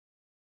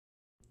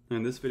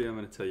In this video, I'm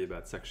going to tell you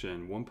about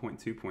section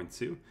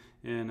 1.2.2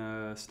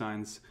 in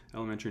Stein's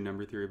elementary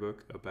number theory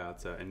book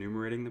about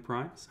enumerating the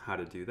primes, how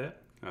to do that,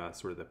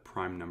 sort of the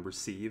prime number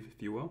sieve,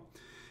 if you will.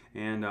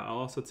 And I'll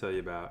also tell you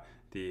about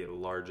the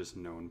largest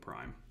known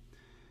prime.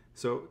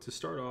 So to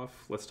start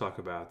off, let's talk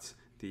about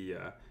the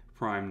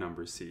prime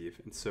number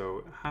sieve. And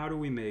so how do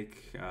we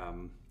make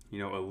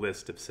a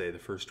list of, say, the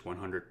first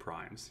 100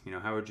 primes?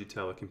 How would you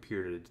tell a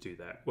computer to do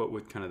that? What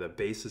would kind of the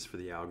basis for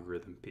the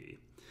algorithm be?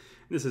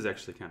 This is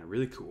actually kind of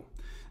really cool.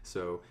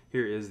 So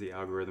here is the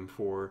algorithm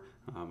for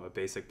a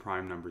basic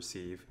prime number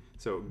sieve.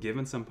 So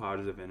given some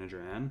positive integer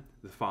n,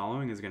 the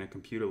following is going to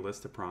compute a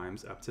list of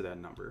primes up to that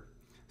number.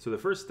 So the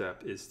first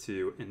step is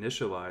to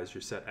initialize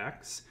your set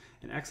x,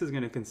 and x is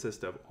going to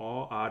consist of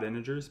all odd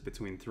integers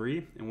between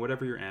 3 and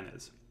whatever your n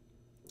is.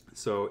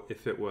 So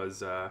if it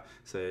was,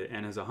 say,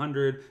 n is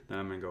 100, then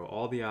I'm going to go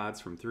all the odds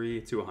from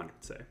 3 to 100,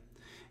 say.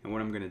 And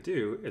what I'm going to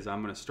do is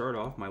I'm going to start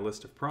off my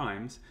list of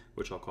primes,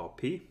 which I'll call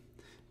p.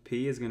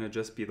 P is going to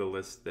just be the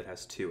list that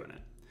has 2 in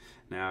it.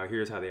 Now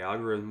here's how the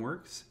algorithm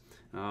works.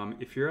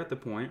 If you're at the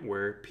point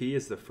where P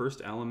is the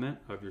first element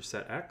of your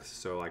set X,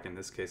 so like in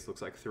this case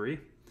looks like 3,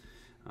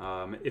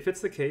 if it's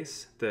the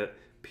case that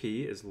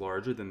P is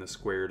larger than the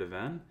square root of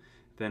n,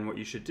 then what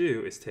you should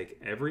do is take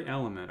every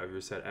element of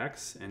your set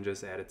X and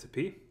just add it to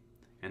P,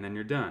 and then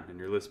you're done, and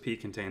your list P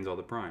contains all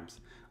the primes.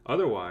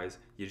 Otherwise,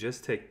 you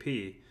just take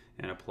P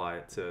and apply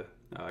it to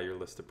your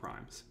list of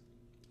primes.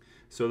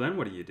 So then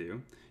what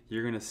do?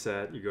 You're going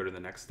to you go to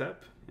the next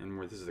step, and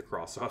where this is a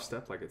cross-off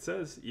step like it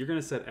says, you're going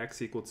to set x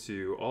equal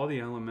to all the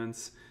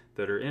elements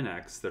that are in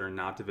x that are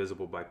not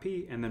divisible by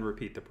p, and then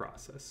repeat the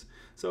process.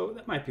 So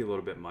that might be a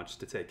little bit much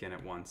to take in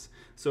at once.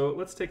 So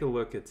let's take a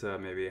look at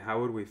maybe how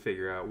would we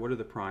figure out what are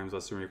the primes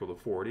less than or equal to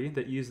 40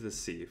 that use this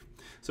sieve.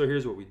 So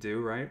here's what we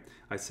do, right?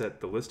 I set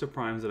the list of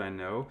primes that I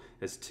know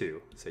as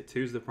 2. Say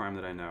 2 is the prime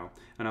that I know,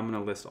 and I'm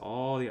going to list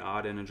all the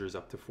odd integers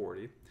up to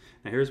 40.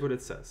 Now here's what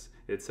it says.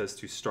 It says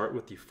to start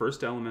with the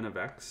first element of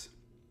x.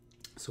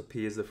 So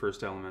p is the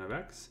first element of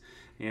x.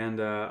 And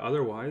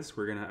otherwise,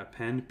 we're going to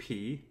append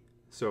p.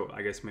 So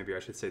I guess maybe I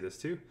should say this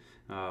too.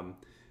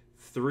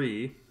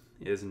 3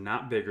 is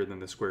not bigger than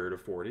the square root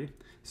of 40.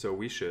 So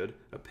we should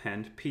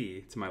append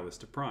p to my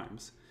list of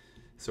primes.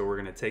 So we're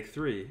going to take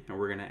 3 and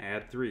we're going to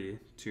add 3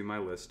 to my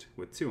list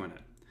with 2 in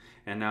it.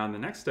 And now in the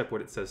next step,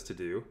 what it says to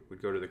do, we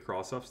go to the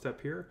cross-off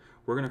step here.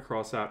 We're going to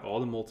cross out all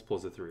the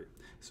multiples of 3.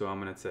 So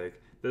I'm going to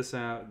take this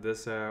out,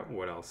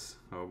 what else?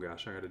 Oh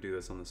gosh, I got to do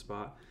this on the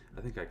spot.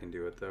 I think I can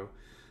do it though.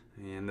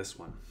 And this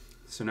one.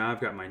 So now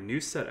I've got my new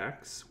set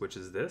x, which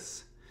is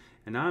this.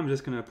 And now I'm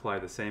just going to apply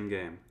the same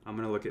game. I'm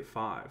going to look at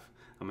 5.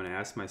 I'm going to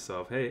ask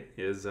myself, hey,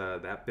 is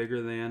that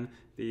bigger than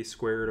the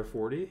square root of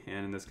 40?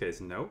 And in this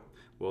case, no.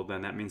 Well,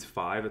 then that means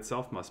 5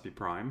 itself must be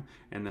prime.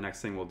 And the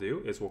next thing we'll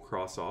do is we'll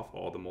cross off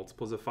all the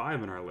multiples of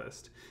 5 in our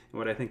list. And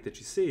what I think that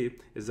you see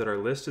is that our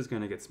list is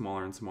going to get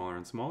smaller and smaller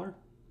and smaller.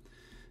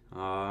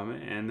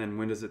 And then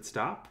when does it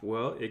stop?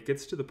 Well, it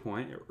gets to the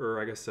point, or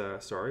I guess,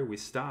 we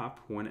stop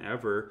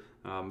whenever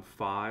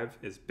 5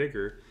 is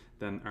bigger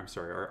than,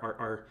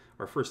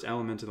 our first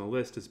element in the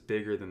list is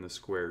bigger than the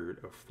square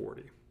root of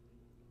 40.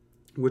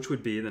 Which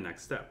would be the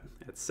next step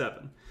at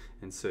 7.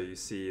 And so you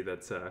see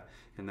that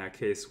in that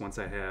case, once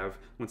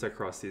I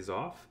cross these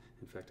off,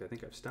 in fact, I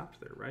think I've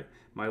stopped there, right?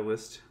 My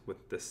list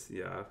with this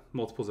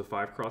multiples of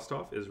 5 crossed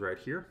off is right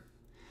here.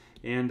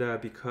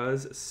 And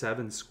because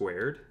 7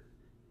 squared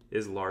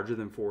is larger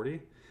than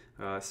 40,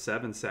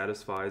 7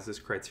 satisfies this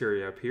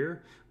criteria up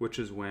here, which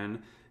is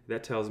when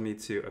that tells me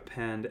to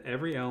append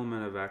every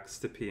element of x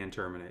to p and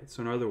terminate.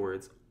 So in other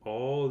words,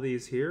 all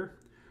these here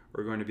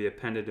are going to be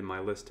appended to my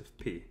list of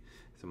p.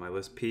 So my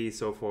list P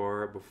so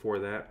far, before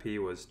that, P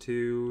was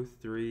 2,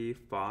 3,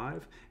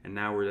 5, and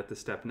now we're at the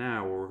step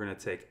now where we're going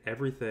to take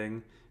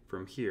everything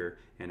from here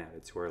and add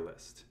it to our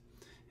list.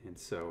 And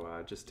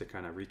so just to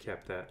kind of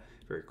recap that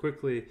very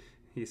quickly,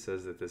 he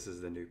says that this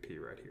is the new P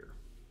right here,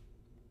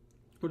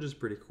 which is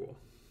pretty cool.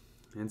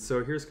 And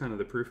so here's kind of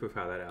the proof of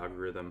how that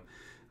algorithm,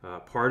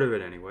 part of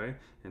it anyway.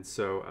 And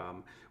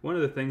so one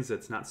of the things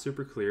that's not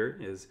super clear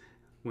is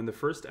when the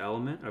first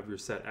element of your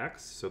set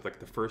x, so like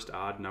the first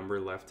odd number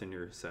left in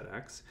your set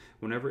x,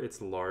 whenever it's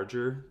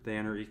larger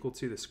than or equal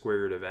to the square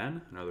root of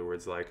n, in other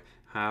words, like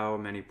how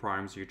many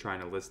primes are you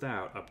trying to list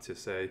out up to,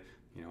 say,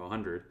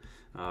 100,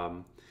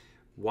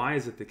 why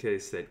is it the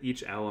case that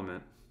each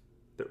element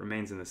that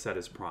remains in the set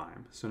is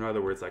prime? So in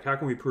other words, like how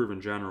can we prove in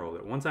general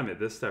that once I'm at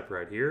this step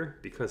right here,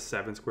 because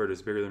 7 squared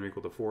is bigger than or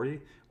equal to 40,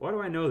 why do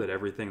I know that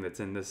everything that's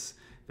in this,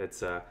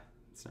 it's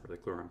not really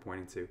clear where I'm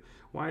pointing to.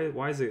 Why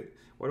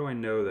do I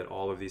know that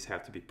all of these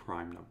have to be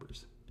prime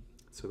numbers?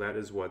 So that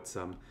is what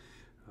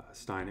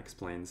Stein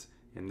explains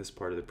in this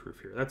part of the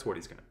proof here. That's what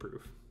he's going to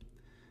prove.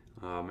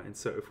 And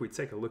so if we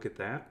take a look at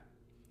that,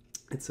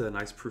 it's a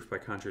nice proof by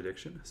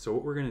contradiction. So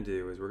what we're going to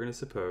do is we're going to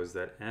suppose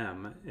that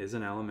m is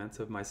an element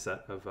of my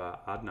set of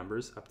odd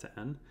numbers up to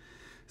n.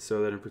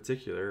 So that in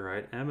particular,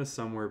 right, m is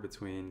somewhere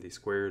between the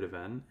square root of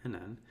n,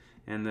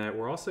 and that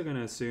we're also going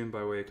to assume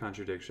by way of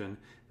contradiction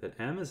that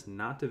m is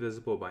not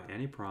divisible by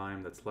any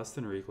prime that's less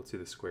than or equal to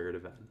the square root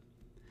of n.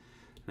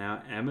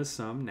 Now, m is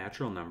some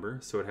natural number,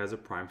 so it has a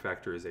prime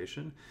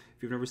factorization.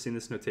 If you've never seen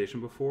this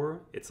notation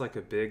before, it's like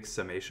a big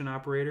summation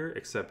operator,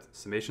 except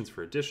summation's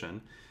for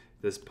addition.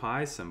 This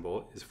pi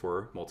symbol is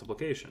for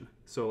multiplication.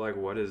 So like,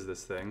 what is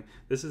this thing?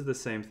 This is the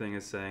same thing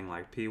as saying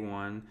like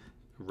p1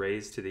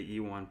 raised to the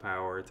e1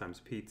 power times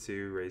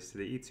p2 raised to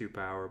the e2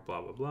 power,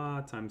 blah, blah,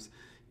 blah, times,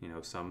 you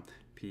know, some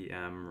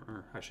pm,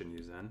 or I shouldn't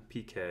use n,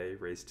 pk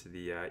raised to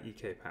the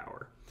ek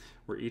power,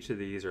 where each of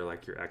these are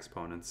like your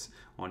exponents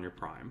on your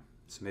prime.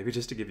 So maybe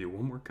just to give you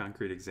one more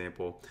concrete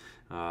example,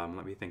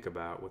 let me think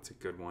about what's a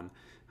good one.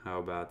 How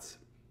about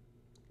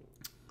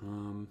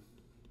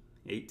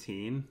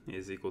 18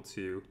 is equal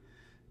to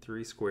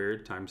 3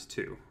 squared times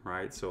 2,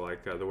 right? So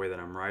like the way that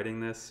I'm writing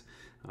this,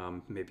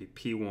 maybe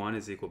p1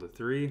 is equal to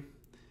 3,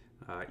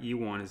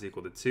 e1 is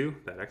equal to 2,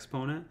 that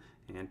exponent,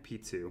 and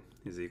p2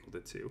 is equal to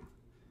 2.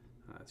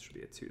 That should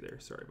be a 2 there,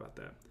 sorry about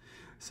that.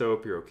 So I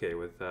hope you're okay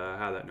with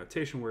how that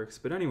notation works.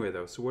 But anyway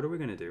though, so what are we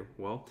going to do?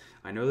 Well,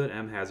 I know that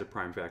m has a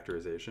prime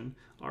factorization.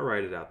 I'll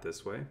write it out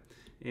this way.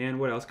 And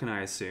what else can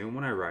I assume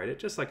when I write it?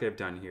 Just like I've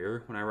done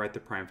here, when I write the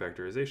prime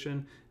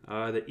factorization,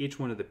 that each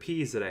one of the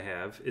p's that I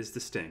have is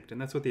distinct, and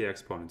that's what the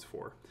exponent's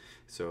for.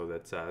 So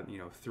that, you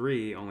know,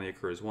 3 only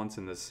occurs once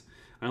in this.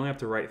 I only have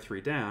to write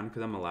 3 down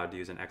because I'm allowed to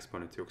use an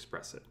exponent to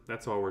express it.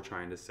 That's all we're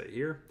trying to say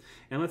here.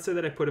 And let's say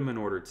that I put them in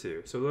order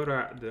too. So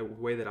the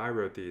way that I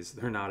wrote these,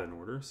 they're not in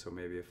order. So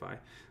maybe if I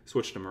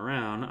switched them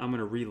around, I'm going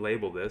to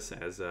relabel this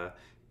as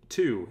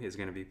 2 is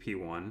going to be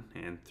p1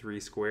 and 3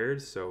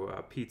 squared.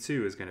 So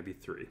p2 is going to be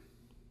 3.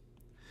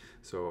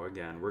 So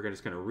again, we're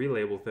just going to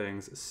relabel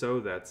things so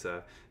that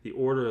the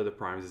order of the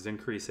primes is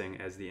increasing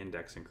as the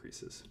index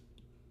increases.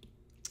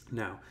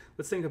 Now,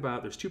 let's think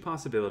about, there's 2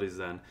 possibilities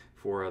then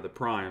for the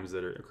primes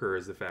that occur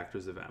as the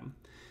factors of m.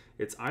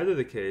 It's either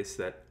the case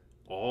that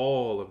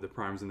all of the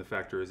primes in the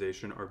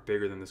factorization are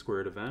bigger than the square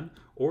root of n,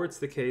 or it's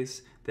the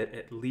case that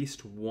at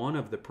least one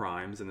of the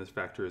primes in this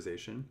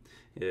factorization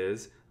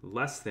is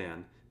less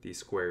than the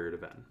square root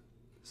of n.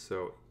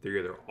 So they're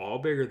either all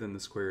bigger than the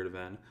square root of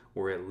n,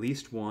 or at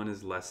least one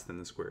is less than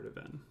the square root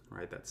of n,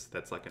 right?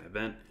 That's like an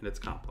event and its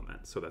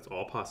complement. So that's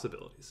all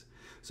possibilities.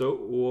 So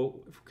well,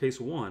 for case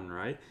 1,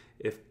 right,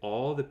 if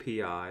all the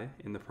pi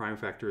in the prime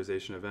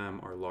factorization of m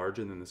are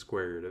larger than the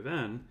square root of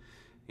n,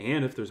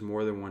 and if there's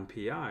more than one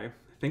pi,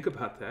 think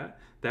about that.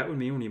 That would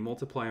mean when you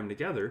multiply them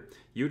together,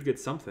 you would get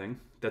something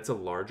that's a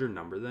larger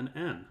number than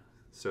n.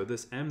 So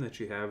this m that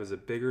you have is a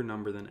bigger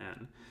number than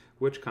n,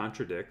 which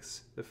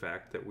contradicts the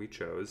fact that we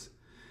chose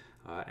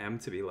m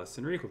to be less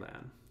than or equal to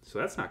n. So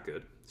that's not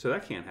good. So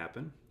that can't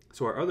happen.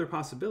 So our other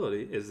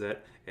possibility is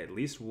that at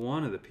least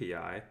one of the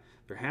pi,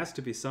 there has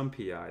to be some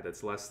pi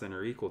that's less than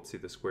or equal to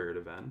the square root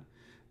of n.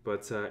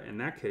 But in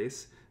that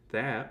case,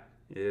 that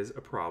is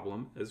a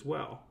problem as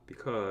well,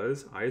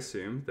 because I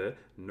assume that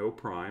no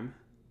prime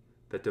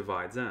that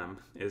divides m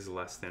is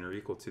less than or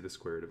equal to the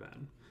square root of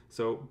n.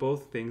 So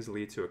both things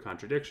lead to a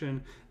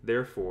contradiction.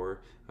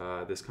 Therefore,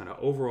 this kind of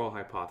overall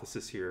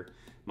hypothesis here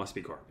must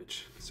be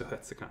garbage. So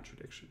that's the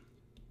contradiction.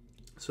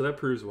 So that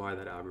proves why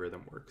that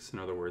algorithm works. In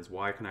other words,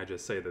 why can I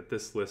just say that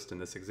this list in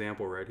this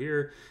example right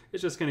here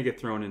is just going to get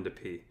thrown into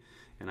P,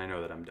 and I know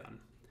that I'm done.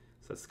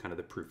 So that's kind of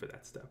the proof of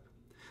that step.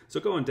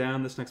 So going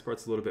down, this next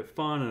part's a little bit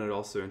fun, and it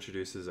also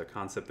introduces a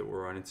concept that we'll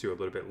run into a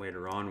little bit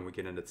later on when we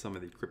get into some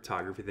of the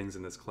cryptography things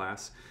in this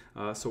class.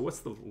 So what's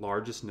the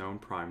largest known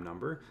prime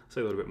number? I'll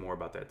say a little bit more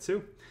about that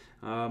too.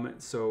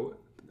 So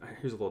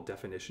here's a little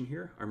definition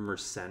here. A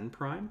Mersenne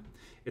prime.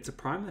 It's a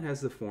prime that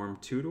has the form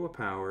 2 to a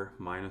power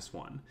minus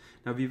 1.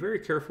 Now be very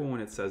careful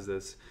when it says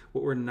this.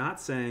 What we're not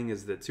saying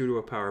is that 2 to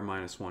a power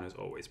minus 1 is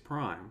always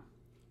prime.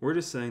 We're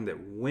just saying that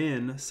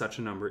when such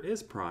a number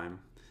is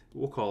prime,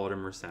 we'll call it a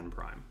Mersenne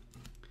prime.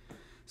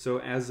 So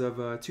as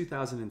of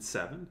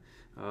 2007,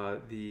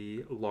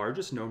 the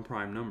largest known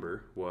prime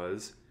number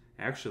was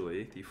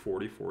actually the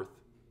 44th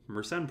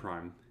Mersenne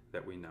prime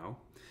that we know,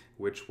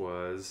 which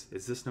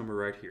is this number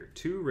right here,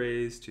 2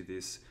 raised to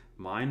this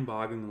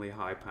mind-bogglingly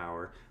high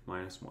power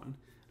minus 1.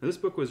 Now, this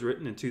book was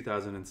written in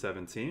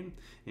 2017,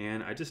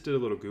 and I just did a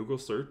little Google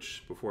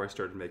search before I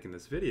started making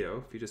this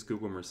video. If you just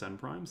Google Mersenne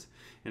primes,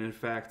 and in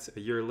fact, a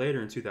year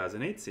later in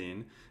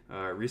 2018,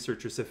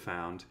 researchers have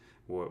found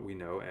what we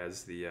know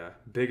as the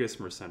biggest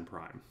Mersenne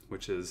prime,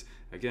 which is,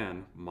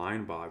 again,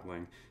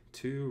 mind-boggling,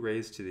 2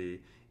 raised to the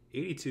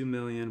 82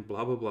 million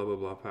blah, blah, blah, blah,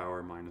 blah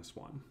power minus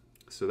 1.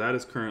 So that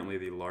is currently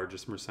the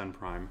largest Mersenne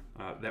prime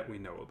that we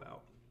know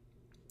about.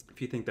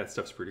 If you think that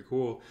stuff's pretty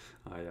cool,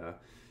 I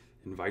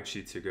invite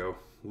you to go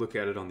look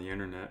at it on the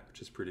internet,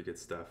 which is pretty good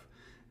stuff.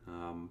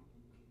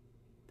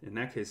 In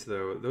that case,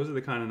 though, those are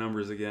the kind of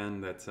numbers,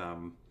 again, that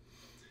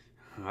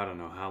I don't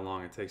know how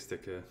long it takes to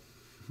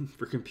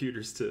for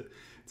computers to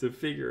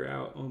figure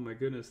out, oh my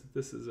goodness,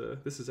 this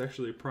is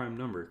actually a prime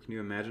number. Can you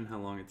imagine how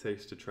long it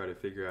takes to try to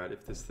figure out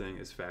if this thing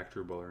is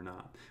factorable or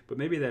not? But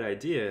maybe that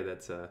idea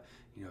that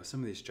some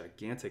of these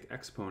gigantic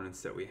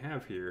exponents that we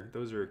have here,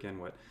 those are again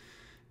what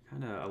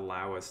kind of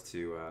allow us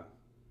to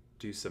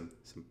do some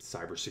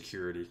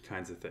cybersecurity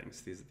kinds of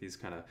things. These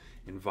kind of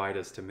invite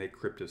us to make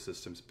crypto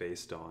systems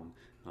based on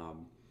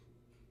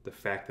the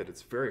fact that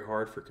it's very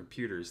hard for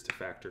computers to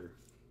factor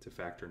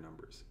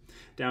numbers.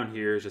 Down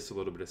here is just a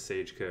little bit of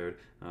Sage code.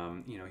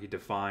 He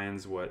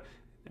defines what,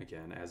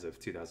 again, as of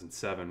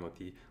 2007, what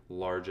the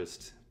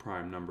largest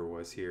prime number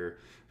was here.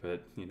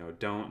 But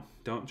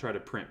don't try to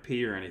print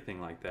P or anything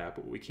like that.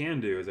 But what we can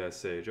do is ask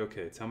Sage,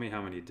 okay, tell me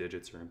how many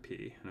digits are in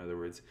P. In other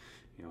words,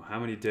 how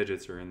many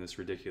digits are in this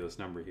ridiculous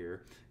number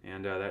here?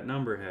 And that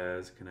number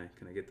has, can I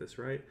get this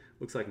right?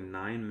 Looks like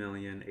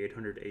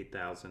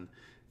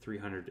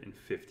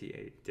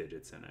 9,808,358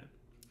 digits in it.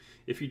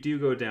 If you do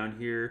go down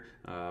here,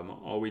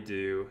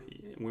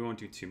 we won't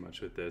do too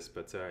much with this,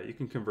 but you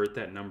can convert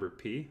that number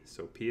P.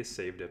 So P is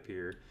saved up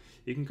here.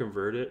 You can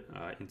convert it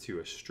into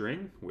a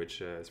string,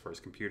 which as far as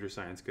computer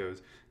science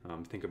goes,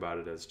 think about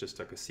it as just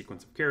like a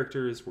sequence of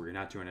characters where you're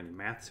not doing any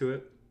math to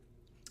it.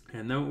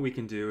 And then what we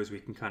can do is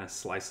we can kind of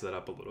slice that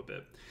up a little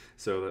bit.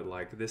 So that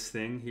like this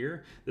thing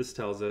here, this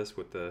tells us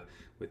with the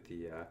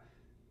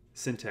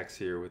syntax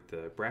here with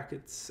the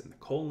brackets and the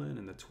colon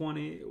and the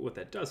 20, what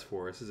that does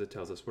for us is it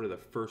tells us what are the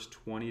first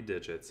 20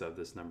 digits of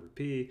this number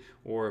P,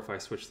 or if I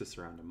switch this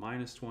around to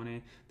minus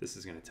 20, this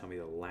is going to tell me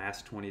the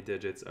last 20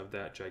 digits of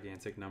that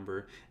gigantic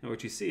number. And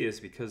what you see is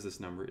because this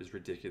number is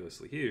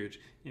ridiculously huge,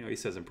 he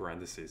says in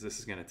parentheses, this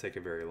is going to take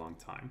a very long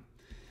time.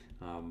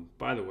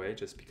 By the way,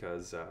 just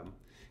because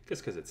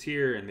it's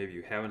here and maybe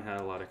you haven't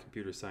had a lot of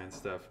computer science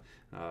stuff,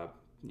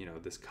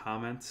 this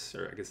comment,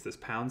 or I guess this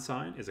pound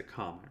sign is a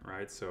comment,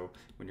 right? So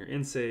when you're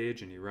in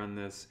Sage and you run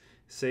this,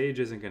 Sage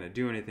isn't going to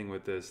do anything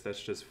with this.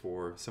 That's just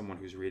for someone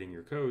who's reading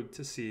your code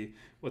to see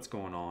what's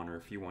going on, or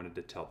if you wanted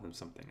to tell them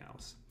something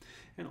else.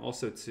 And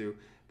also too,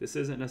 this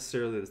isn't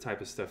necessarily the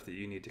type of stuff that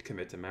you need to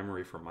commit to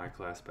memory for my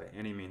class by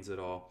any means at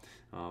all.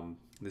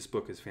 This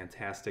book is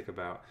fantastic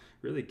about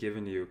really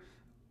giving you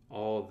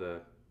all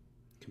the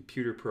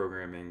computer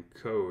programming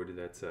code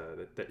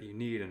that you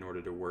need in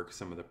order to work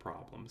some of the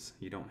problems.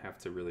 You don't have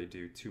to really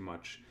do too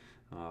much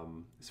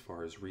as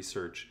far as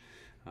research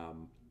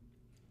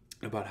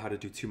about how to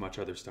do too much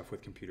other stuff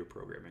with computer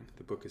programming.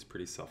 The book is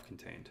pretty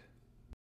self-contained.